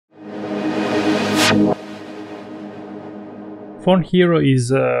Font Hero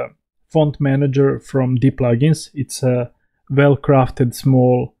is a font manager from DPlugins. It's a well-crafted,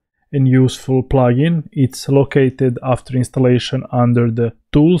 small and useful plugin. It's located after installation under the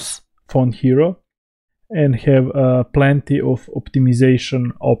Tools Font Hero and have plenty of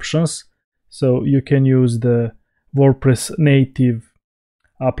optimization options. So you can use the WordPress native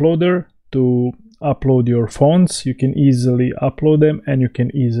uploader to upload your fonts. You can easily upload them and you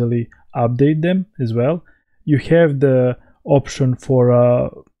can easily update them as well. You have the option for a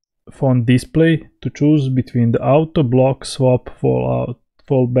font display to choose between the auto, block, swap, fallout,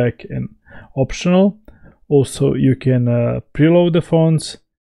 fallback and optional. Also you can preload the fonts.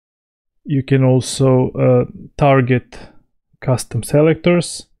 You can also target custom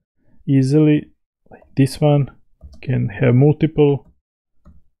selectors easily, like this one. You can have multiple.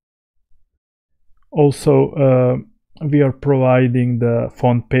 Also we are providing the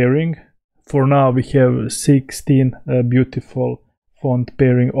font pairing. For now we have 16 beautiful font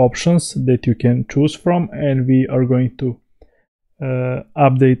pairing options that you can choose from, and we are going to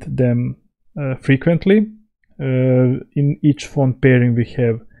update them frequently. In each font pairing we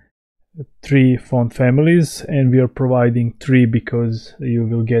have 3 font families, and we are providing 3 because you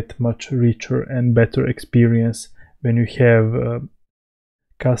will get much richer and better experience when you have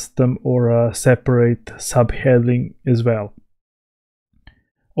custom or a separate subheading as well.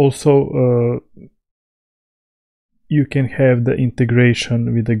 Also you can have the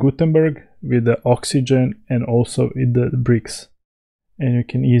integration with the Gutenberg, with the Oxygen and also with the bricks, and you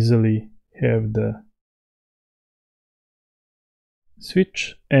can easily have the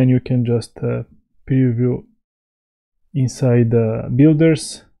switch, and you can just preview inside the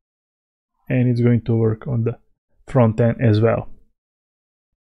builders, and it's going to work on the front end as well.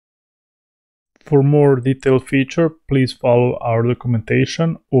 For more detailed feature, please follow our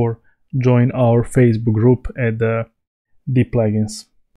documentation or join our Facebook group at DPlugins.